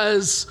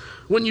because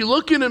when you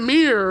look in a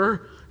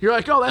mirror, you're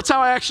like, oh, that's how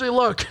I actually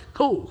look.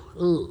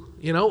 Oh,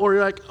 you know, or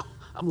you're like, oh,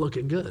 I'm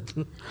looking good.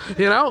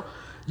 You know,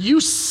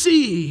 you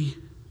see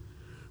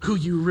who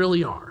you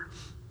really are.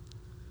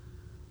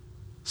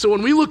 So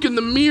when we look in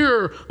the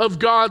mirror of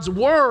God's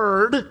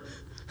word,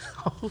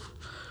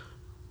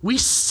 we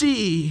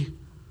see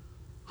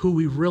who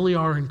we really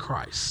are in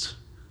Christ.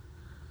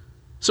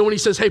 So when he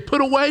says, hey,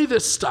 put away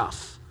this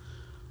stuff,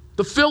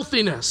 the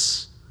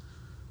filthiness,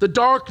 the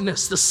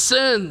darkness, the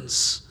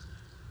sins,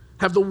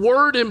 have the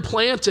word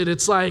implanted.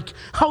 It's like,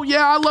 oh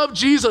yeah, I love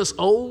Jesus.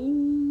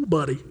 Oh,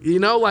 buddy,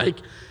 I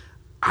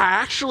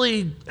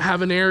actually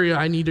have an area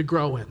I need to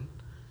grow in.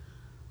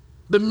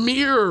 The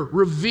mirror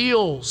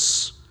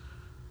reveals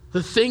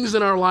the things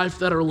in our life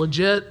that are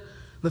legit,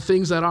 the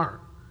things that aren't.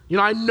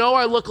 I know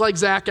I look like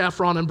Zac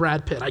Efron and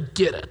Brad Pitt. I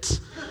get it,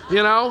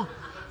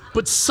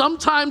 But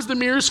sometimes the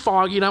mirror's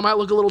foggy and I might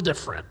look a little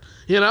different,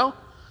 But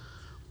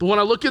when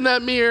I look in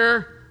that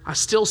mirror, I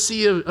still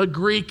see a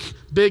Greek,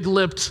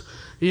 big-lipped,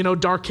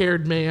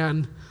 dark-haired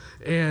man,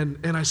 and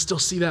I still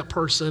see that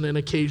person, and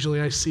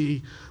occasionally I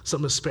see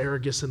some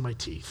asparagus in my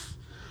teeth.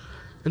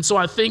 And so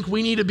I think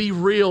we need to be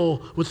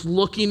real with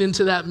looking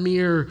into that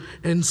mirror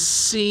and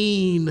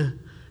seeing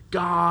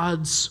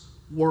God's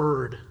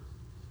word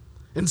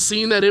and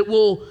seeing that it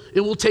will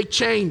take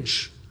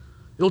change.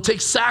 It will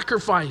take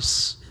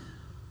sacrifice.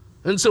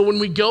 And so when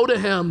we go to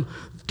him,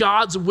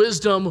 God's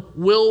wisdom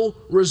will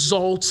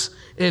result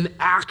in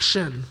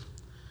action.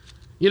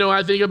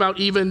 I think about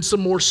even some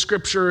more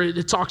scripture.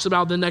 It talks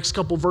about the next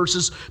couple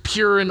verses,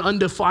 pure and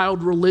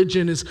undefiled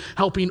religion is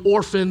helping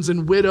orphans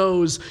and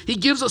widows. He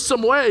gives us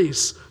some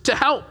ways to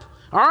help.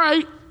 All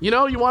right, you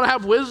want to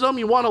have wisdom,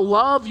 you want to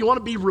love, you want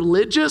to be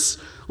religious,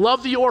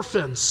 love the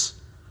orphans,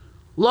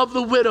 love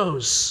the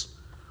widows,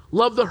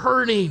 love the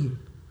hurting,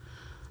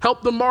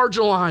 help the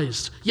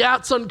marginalized. Yeah,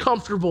 it's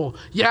uncomfortable.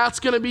 Yeah, it's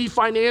going to be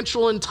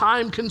financial and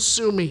time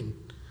consuming.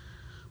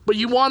 But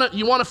you want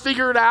to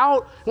figure it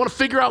out? You want to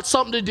figure out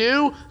something to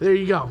do? There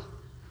you go.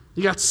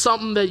 You got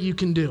something that you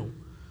can do.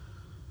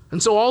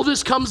 And so all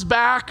this comes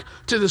back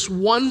to this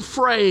one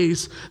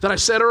phrase that I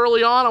said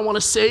early on. I want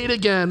to say it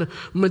again.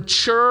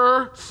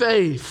 Mature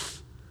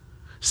faith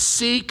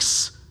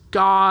seeks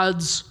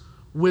God's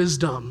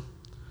wisdom.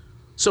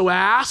 So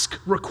ask,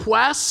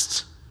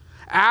 request,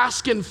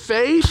 ask in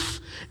faith,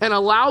 and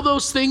allow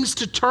those things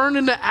to turn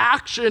into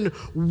action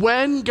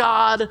when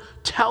God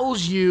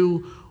tells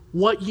you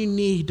what you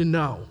need to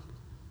know.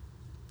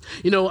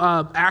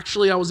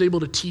 Actually, I was able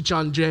to teach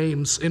on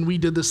James, and we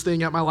did this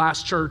thing at my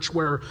last church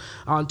where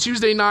on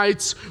Tuesday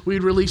nights,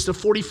 we'd released a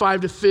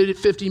 45 to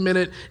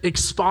 50-minute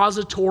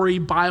expository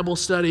Bible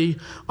study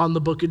on the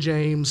book of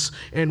James,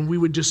 and we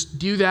would just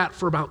do that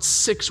for about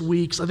 6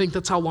 weeks. I think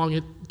that's how long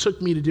it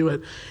took me to do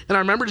it. And I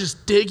remember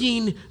just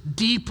digging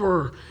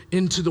deeper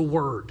into the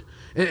Word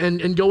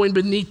and going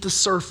beneath the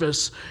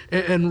surface.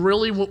 And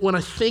really, when I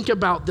think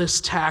about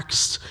this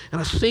text, and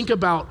I think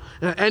about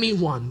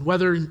anyone,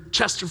 whether in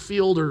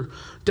Chesterfield or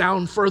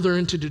down further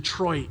into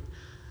Detroit,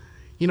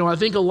 I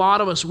think a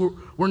lot of us,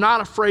 we're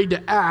not afraid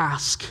to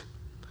ask.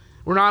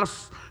 We're not,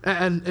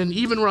 and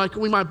even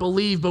we might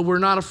believe, but we're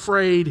not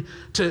afraid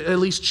to at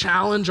least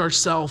challenge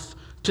ourselves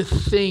to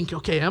think,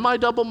 okay, am I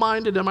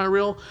double-minded? Am I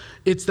real?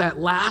 It's that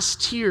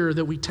last tier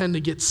that we tend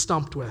to get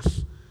stumped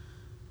with.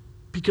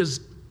 Because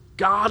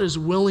God is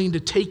willing to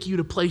take you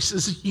to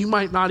places you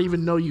might not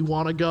even know you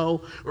want to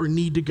go or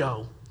need to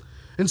go.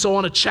 And so I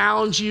want to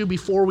challenge you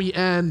before we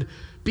end,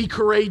 be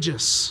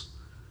courageous.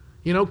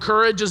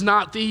 Courage is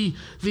not the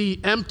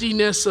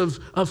emptiness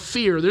of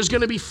fear. There's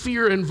going to be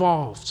fear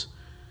involved.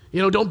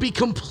 Don't be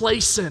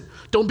complacent.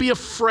 Don't be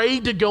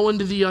afraid to go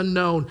into the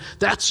unknown.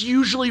 That's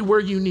usually where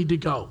you need to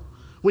go.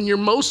 When you're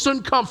most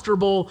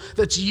uncomfortable,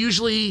 that's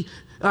usually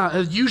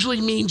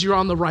means you're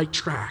on the right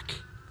track.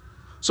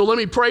 So let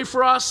me pray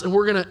for us, and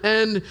we're going to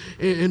end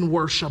in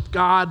worship.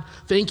 God,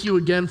 thank you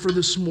again for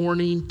this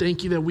morning.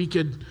 Thank you that we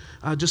could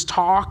just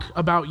talk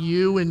about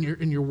you and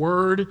your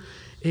word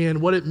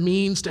and what it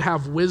means to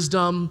have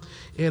wisdom.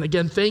 And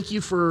again, thank you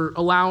for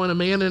allowing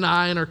Amanda and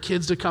I and our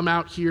kids to come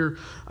out here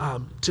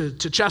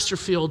to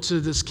Chesterfield,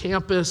 to this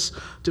campus,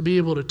 to be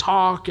able to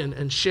talk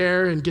and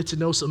share and get to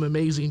know some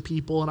amazing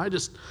people. And I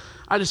just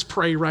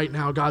pray right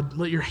now, God,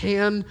 let your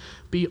hand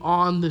be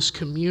on this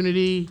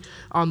community,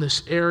 on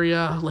this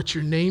area. Let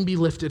your name be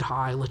lifted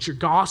high. Let your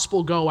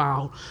gospel go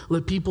out.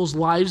 Let people's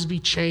lives be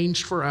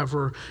changed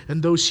forever.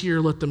 And those here,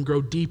 let them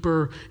grow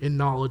deeper in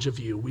knowledge of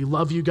you. We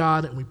love you,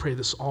 God, and we pray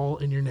this all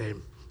in your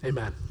name.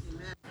 Amen.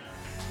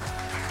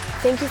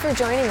 Thank you for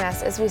joining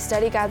us as we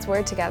study God's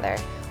Word together.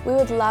 We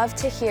would love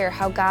to hear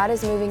how God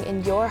is moving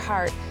in your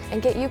heart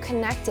and get you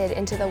connected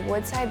into the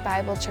Woodside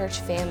Bible Church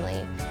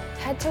family.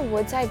 Head to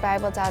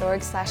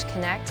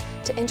woodsidebible.org/connect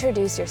to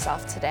introduce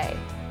yourself today.